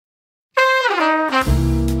Good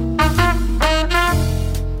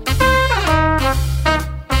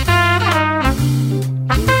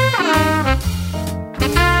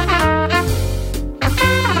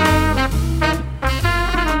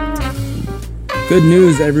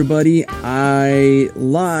news, everybody. I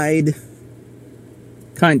lied.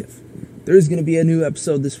 Kind of. There's going to be a new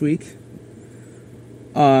episode this week.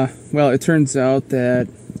 Well, it turns out that,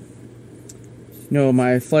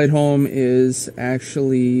 my flight home is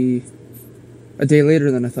actually a day later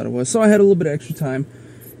than I thought it was. So I had a little bit of extra time,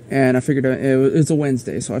 and I figured it's a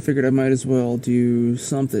Wednesday, so I figured I might as well do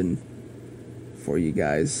something for you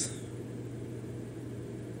guys.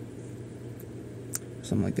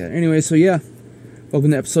 Something like that. Anyway, so yeah. Welcome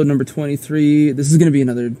to episode number 23. This is going to be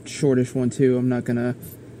another shortish one, too. I'm not going to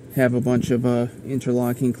have a bunch of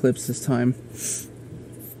interlocking clips this time.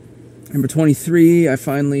 Number 23, I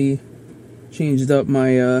finally changed up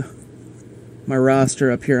my my roster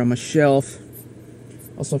up here on my shelf.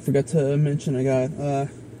 Also, forgot to mention I got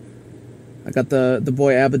the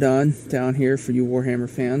boy Abaddon down here for you Warhammer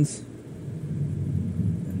fans.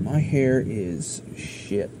 And my hair is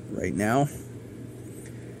shit right now.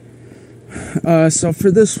 So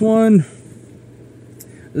for this one,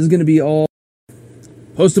 this is going to be all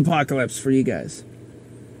post-apocalypse for you guys.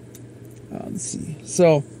 Let's see.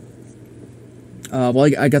 So,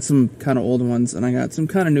 I got some kind of old ones, and I got some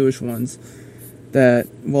kind of newish ones that,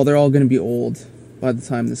 well, they're all going to be old by the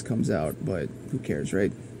time this comes out, but who cares,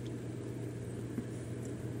 right?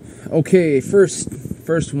 Okay,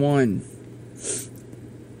 first one.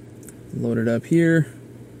 Load it up here.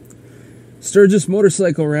 Sturgis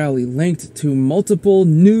Motorcycle Rally linked to multiple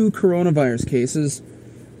new coronavirus cases.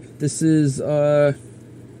 This was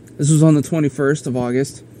on the 21st of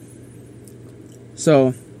August. So,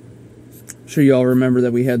 I'm sure you all remember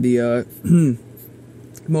that we had the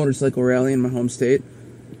motorcycle rally in my home state.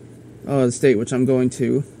 The state which I'm going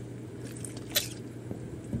to.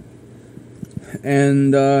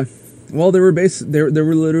 And, well, there were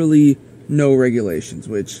literally no regulations,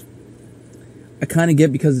 which I kind of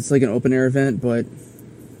get because it's like an open air event, but,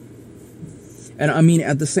 and I mean,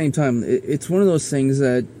 at the same time, it's one of those things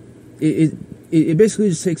that it basically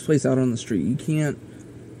just takes place out on the street. You can't,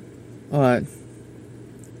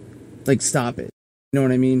 stop it. You know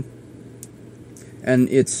what I mean? And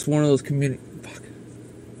it's one of those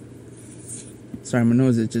Sorry, my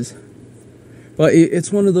nose itches. But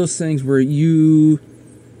it's one of those things where even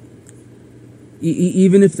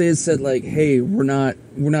if they had said, like, hey, we're not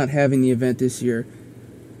having the event this year,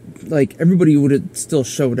 like, everybody would have still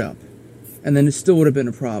showed up. And then it still would have been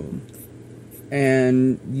a problem.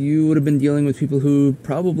 And you would have been dealing with people who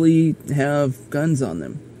probably have guns on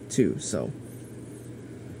them, too, so.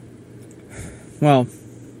 Well,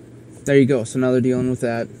 there you go. So now they're dealing with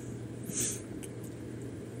that.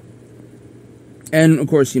 And, of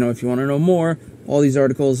course, if you want to know more, all these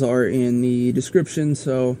articles are in the description,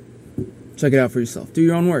 so check it out for yourself. Do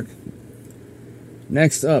your own work.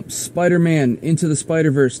 Next up, Spider-Man Into the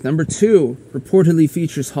Spider-Verse number 2 reportedly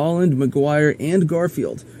features Holland, Maguire, and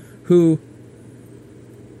Garfield, who,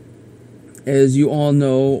 as you all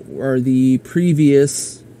know, are the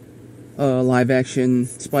previous live-action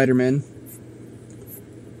Spider-Man.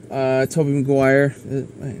 Tobey Maguire,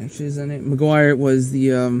 actually is that name? Maguire was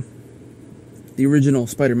the original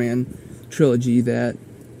Spider-Man trilogy that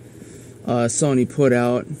Sony put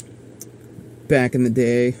out back in the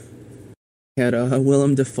day. Had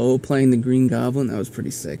Willem Dafoe playing the Green Goblin. That was pretty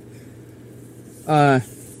sick. Kind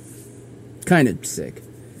of sick.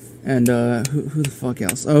 And who the fuck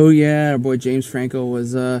else? Oh yeah, our boy James Franco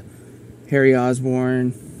was Harry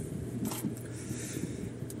Osborn.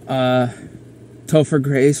 Topher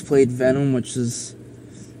Grace played Venom, which is,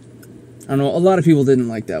 I don't know, a lot of people didn't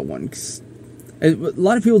like that one. A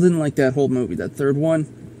lot of people didn't like that whole movie, that third one,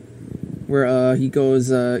 where he gets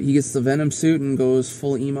the Venom suit and goes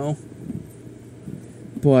full emo.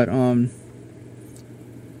 But,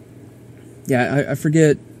 yeah, I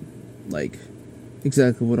forget, like,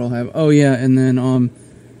 exactly what I'll have. Oh, yeah, and then,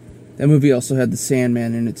 that movie also had the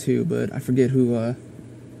Sandman in it, too, but I forget who, I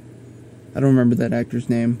don't remember that actor's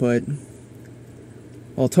name, but,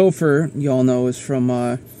 well, Topher, y'all know, is from,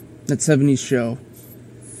 that 70s show.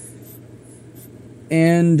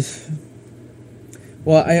 And,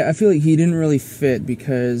 well, I feel like he didn't really fit,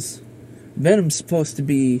 because Venom's supposed to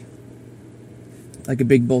be like a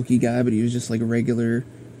big bulky guy, but he was just like a regular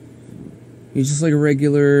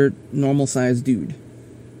normal-sized dude.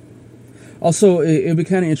 Also, it'd be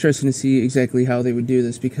kind of interesting to see exactly how they would do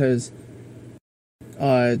this, because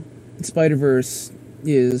Spider-Verse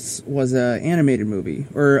was an animated movie,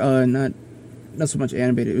 or not so much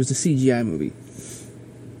animated. It was a CGI movie.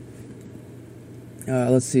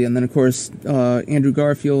 let's see, and then of course Andrew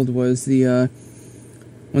Garfield was the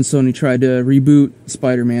when Sony tried to reboot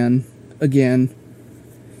Spider-Man again,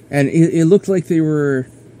 and it looked like they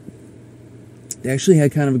actually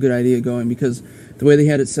had kind of a good idea going, because the way they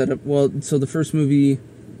had it set up, well, so the first movie,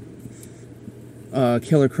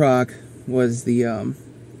 Killer Croc was the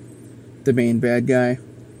main bad guy,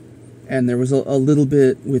 and there was a little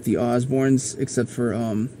bit with the Osborns, except for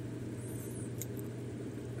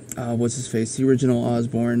what's his face, the original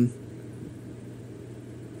Osborn.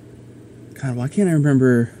 God, why can't I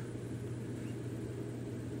remember?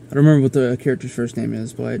 I don't remember what the character's first name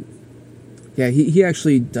is, but yeah, he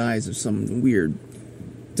actually dies of some weird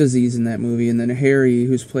disease in that movie. And then Harry,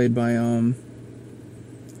 who's played by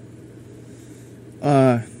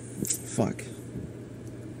fuck,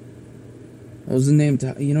 what was the name?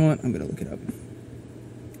 You know what? I'm gonna look it up.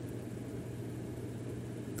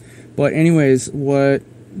 But anyways, and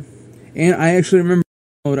I actually remember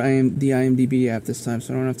the IMDb app this time,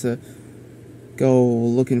 so I don't have to go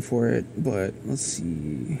looking for it. But let's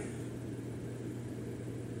see.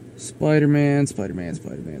 Spider-Man. The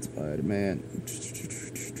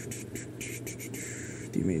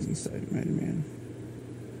Amazing Spider-Man.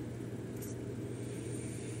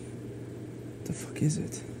 What the fuck is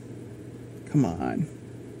it? Come on.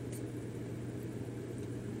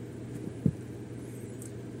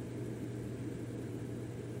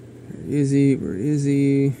 Where is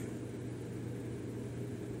he?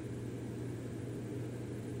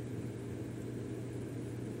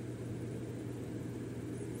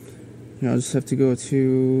 I'll just have to go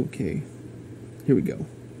to... Okay. Here we go.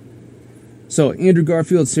 So, Andrew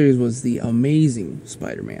Garfield's series was The Amazing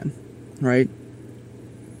Spider-Man, right?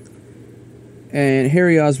 And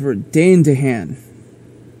Harry Osborn, Dane DeHaan.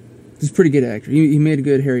 He's a pretty good actor. He made a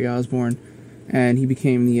good Harry Osborn, and he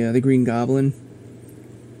became the Green Goblin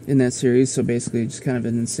in that series, so basically just kind of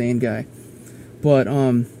an insane guy. But,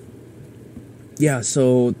 yeah,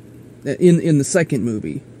 so, in the second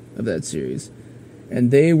movie of that series... And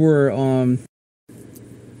they were,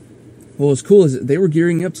 what was cool is they were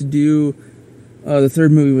gearing up to do, the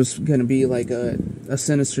third movie was going to be like a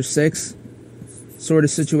Sinister Six sort of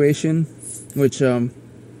situation, which, if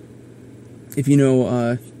you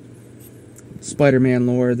know, Spider-Man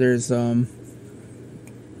lore, there's, a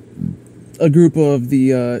group of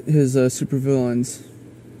his supervillains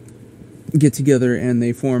get together and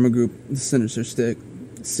they form a group, the Sinister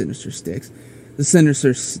Six. It's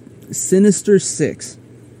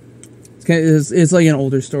like an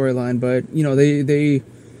older storyline, but you know they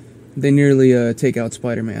nearly take out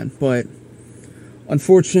Spider-Man. But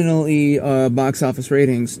unfortunately, box office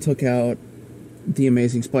ratings took out the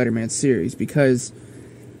Amazing Spider-Man series, because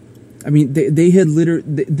I mean they had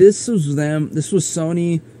literally this was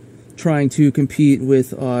Sony trying to compete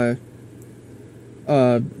with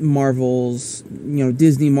Marvel's, you know,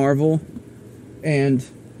 Disney Marvel, and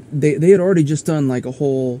they had already just done like a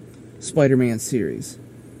whole Spider-Man series,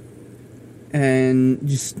 and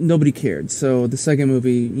just nobody cared. So the second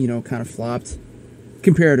movie, you know, kind of flopped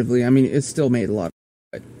comparatively. I mean, it still made a lot,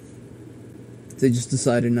 but they just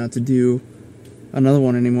decided not to do another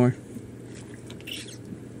one anymore.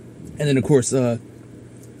 And then of course,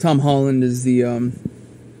 Tom Holland is the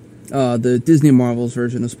Disney Marvel's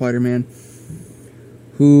version of Spider-Man,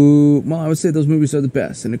 who, well, I would say those movies are the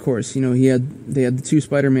best. And of course, you know, they had the two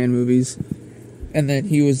Spider-Man movies, and then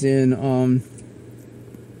he was in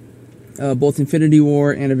both Infinity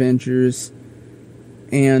War and Avengers,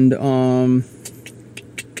 and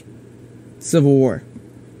Civil War,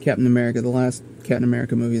 Captain America, the last Captain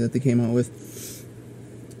America movie that they came out with.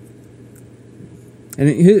 And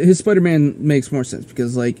his Spider-Man makes more sense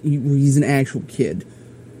because, like, he's an actual kid,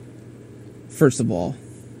 first of all,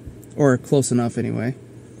 or close enough anyway.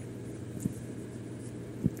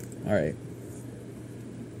 All right.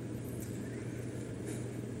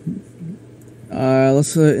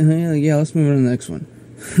 Let's move on to the next one.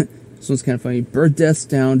 This one's kind of funny. Bird deaths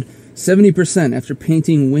down 70% after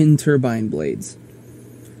painting wind turbine blades.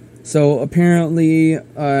 So apparently,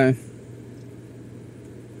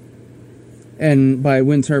 and by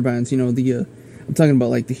wind turbines, you know, I'm talking about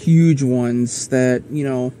like the huge ones that, you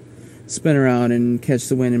know, spin around and catch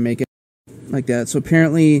the wind and make it like that. So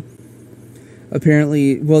apparently,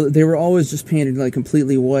 well, they were always just painted like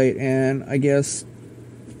completely white, and I guess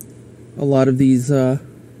a lot of these, some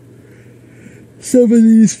of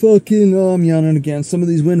these fucking, I'm yawning again, some of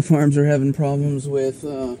these wind farms are having problems with,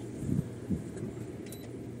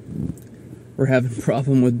 we're having a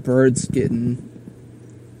problem with birds getting,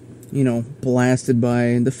 you know, blasted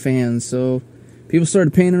by the fans, so people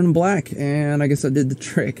started painting them black, and I guess I did the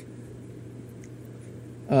trick.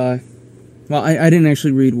 And Well, I didn't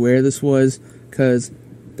actually read where this was, because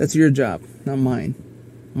that's your job, not mine.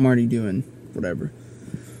 I'm already doing whatever.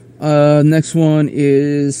 Next one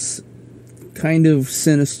is kind of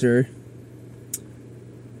sinister.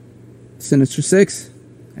 Sinister 6.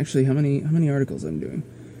 Actually, how many articles I'm doing?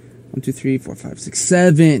 1, 2, 3, 4, 5, 6,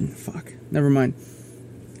 7. Fuck. Never mind.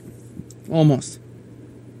 Almost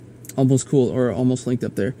cool, or almost linked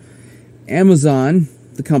up there. Amazon,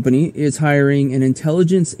 the company, is hiring an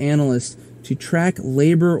intelligence analyst to track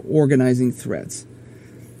labor organizing threats.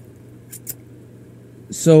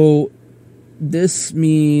 So this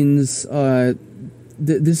means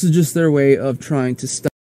this is just their way of trying to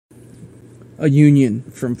stop a union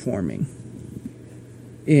from forming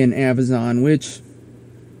in Amazon, which,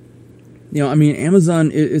 Amazon,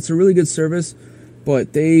 it's a really good service,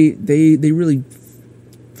 but they really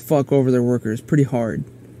fuck over their workers pretty hard.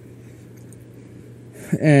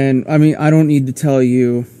 And I don't need to tell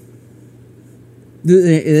you,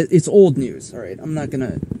 it's old news. All right, I'm not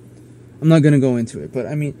gonna go into it, but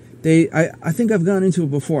I think I've gone into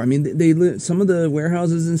it before. They some of the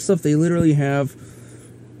warehouses and stuff, they literally have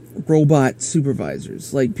robot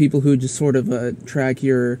supervisors, like people who just sort of track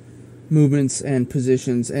your movements and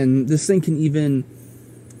positions. And this thing can even,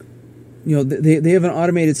 they have an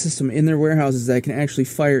automated system in their warehouses that can actually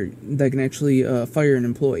fire an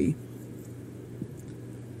employee.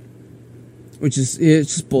 Which is,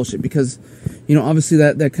 it's just bullshit, because, obviously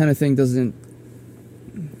that kind of thing doesn't,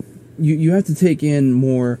 you have to take in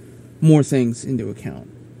more things into account.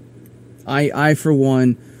 I for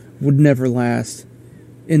one would never last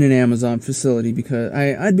in an Amazon facility, because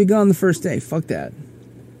I'd be gone the first day. Fuck that.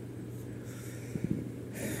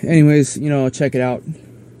 Anyways, check it out.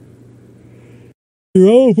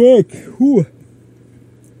 Oh, fuck. Whew.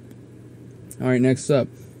 Alright, next up.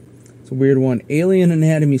 A weird one. Alien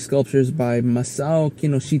Anatomy Sculptures by Masao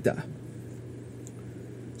Kinoshita.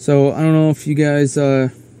 So I don't know if you guys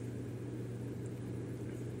remember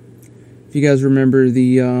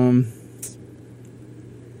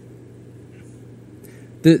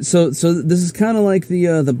so this is kind of like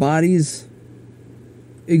the bodies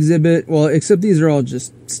exhibit. Well, except these are all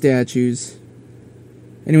just statues.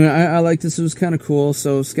 Anyway, I like this. It was kind of cool.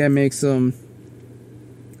 So this guy makes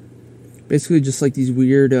basically just like these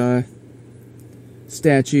weird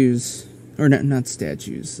statues, or not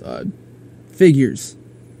statues, figures,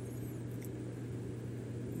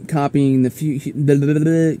 copying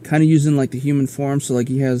kind of using like the human form. So like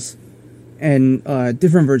he has, and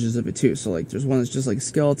different versions of it too. So like there's one that's just like a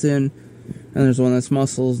skeleton, and there's one that's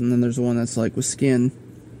muscles, and then there's one that's like with skin,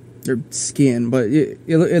 but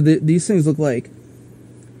these things look like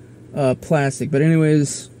plastic. But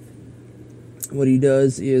anyways, what he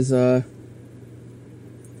does is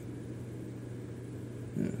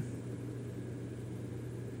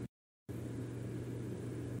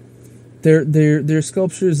they're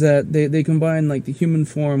sculptures that they combine like the human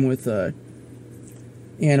form with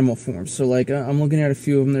animal form. So like I'm looking at a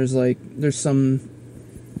few of them. There's some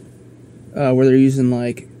where they're using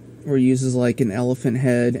where he uses like an elephant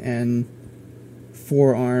head and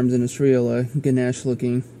 4 arms, and it's real Ganesh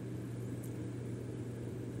looking.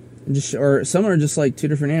 Or some are just like 2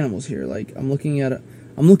 different animals here. Like I'm looking at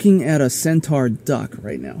a centaur duck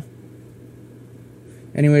right now.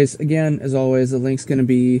 Anyways, again, as always, the link's gonna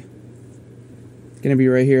be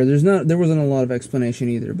right here. There wasn't a lot of explanation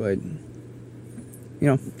either, but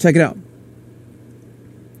check it out.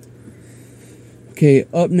 Okay,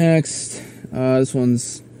 up next, this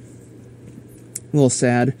one's a little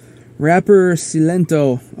sad. Rapper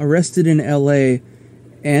Silento arrested in LA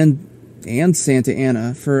and Santa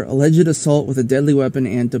Ana for alleged assault with a deadly weapon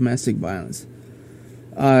and domestic violence.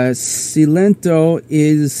 Silento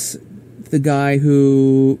is the guy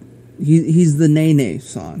who he's the Nene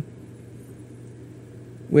song.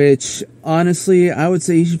 Which, honestly, I would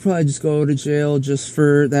say you should probably just go to jail just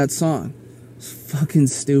for that song. It's fucking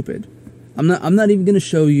stupid. I'm not even gonna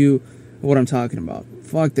show you what I'm talking about.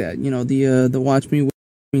 Fuck that. The Watch Me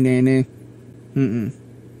Nene.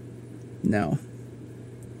 No.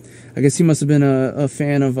 I guess he must have been a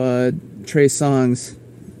fan of Trey Songz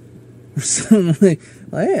or something. Like,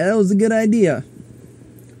 hey, that was a good idea.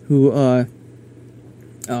 Who,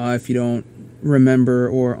 if you don't remember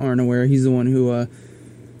or aren't aware, he's the one who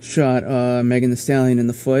shot Megan Thee Stallion in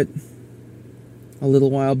the foot a little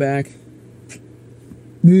while back.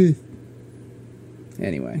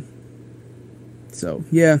 Anyway. So,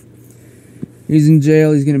 yeah. He's in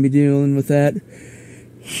jail. He's going to be dealing with that.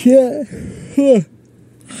 Yeah.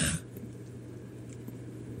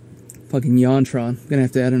 Fucking Yawntron. I'm going to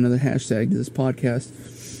have to add another hashtag to this podcast.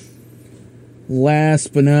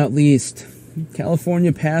 Last but not least,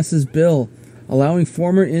 California passes bill allowing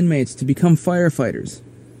former inmates to become firefighters.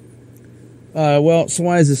 Well, so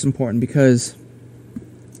why is this important? Because,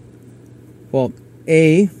 well,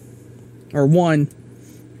 I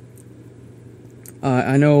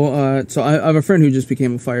know, so I have a friend who just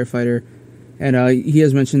became a firefighter, and he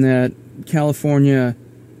has mentioned that California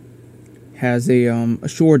has a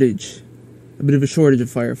shortage, a bit of a shortage of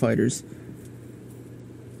firefighters.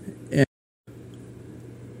 And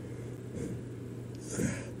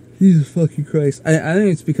Jesus fucking Christ. I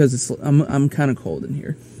think it's because I'm kind of cold in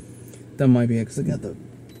here. That might be it, because I got the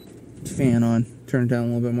fan on. Turn it down a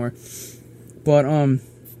little bit more. But,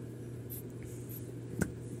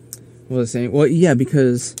 what was I saying? Well, yeah,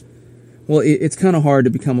 because, well, it's kind of hard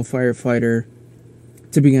to become a firefighter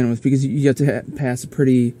to begin with, because you have to pass a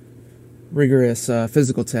pretty rigorous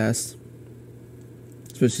physical test,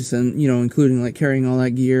 especially since, you know, including like carrying all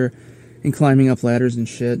that gear and climbing up ladders and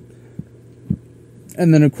shit.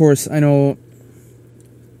 And then, of course, I know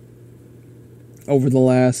over the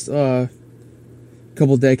last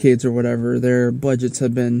couple decades or whatever, their budgets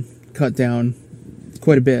have been cut down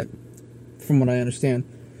quite a bit, from what I understand.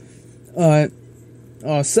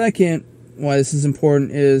 Second, why this is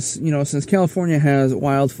important is, you know, since California has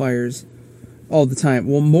wildfires all the time,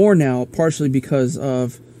 well, more now, partially because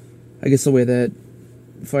of, I guess, the way that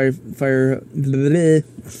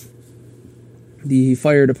the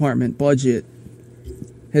fire department budget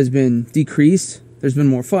has been decreased. There's been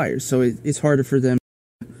more fires, so it's harder for them.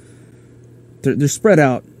 They're spread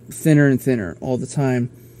out thinner and thinner all the time,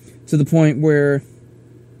 to the point where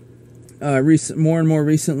more and more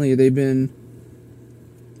recently they've been,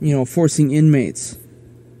 you know, forcing inmates.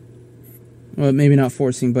 Well, maybe not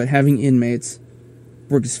forcing, but having inmates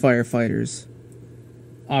work as firefighters.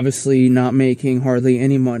 Obviously, not making hardly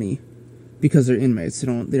any money because they're inmates. They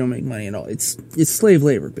don't make money at all. It's slave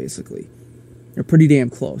labor, basically. They're pretty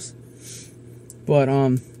damn close. But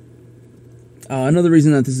another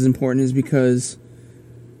reason that this is important is because,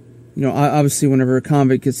 you know, obviously whenever a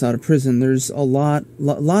convict gets out of prison, there's a lot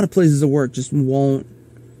of places of work just won't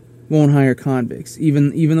hire convicts,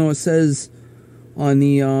 even though it says on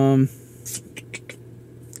the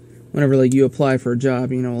whenever like you apply for a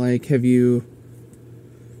job, you know, like, have you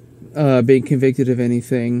been convicted of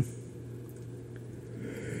anything?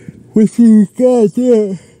 With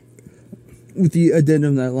the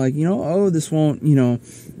addendum that, like, you know, oh, this won't, you know,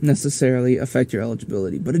 necessarily affect your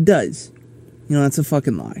eligibility, but it does. You know, that's a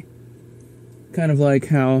fucking lie. Kind of like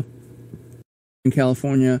how in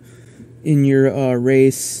California, in your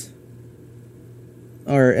race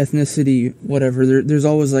or ethnicity, whatever, there's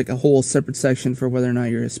always like a whole separate section for whether or not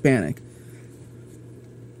you're Hispanic,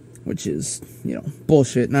 which is, you know,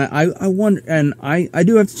 bullshit. And I wonder, and I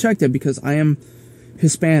do have to check that, because I am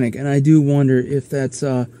Hispanic, and I do wonder if that's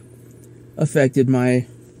affected my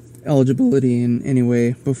eligibility in any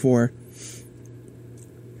way before.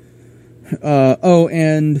 But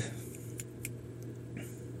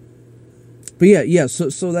yeah,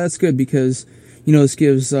 so that's good, because, you know, this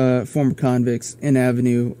gives former convicts an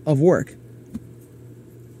avenue of work,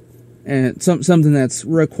 and something that's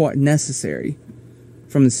necessary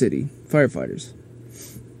from the city firefighters.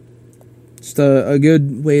 Just a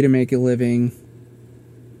good way to make a living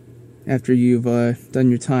after you've done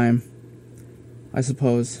your time, I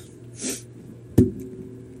suppose.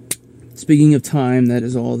 Speaking of time, that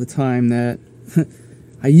is all the time that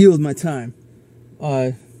I yield my time.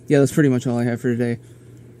 Yeah, that's pretty much all I have for today.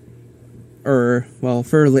 Well,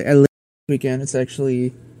 for at weekend, it's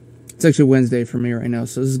actually Wednesday for me right now,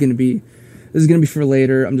 so this is gonna be for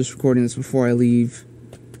later. I'm just recording this before I leave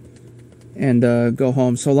and go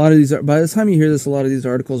home. So a lot of these by the time you hear this, a lot of these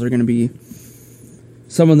articles are gonna be.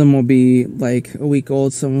 Some of them will be like a week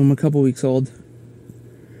old, some of them a couple weeks old.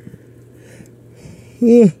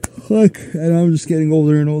 Fuck, and I'm just getting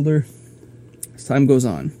older and older as time goes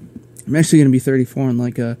on. I'm actually gonna be 34 in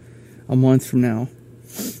like a month from now,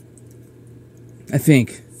 I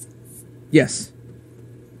think. Yes,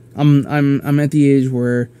 I'm at the age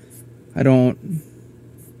where I don't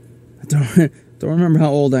remember how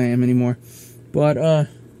old I am anymore. But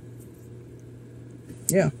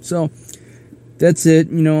yeah, so that's it.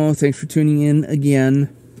 You know, thanks for tuning in again.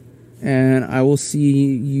 And I will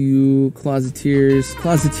see you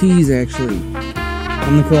closetees actually.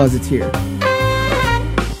 I'm the closeteer.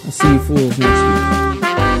 I'll see you fools next week.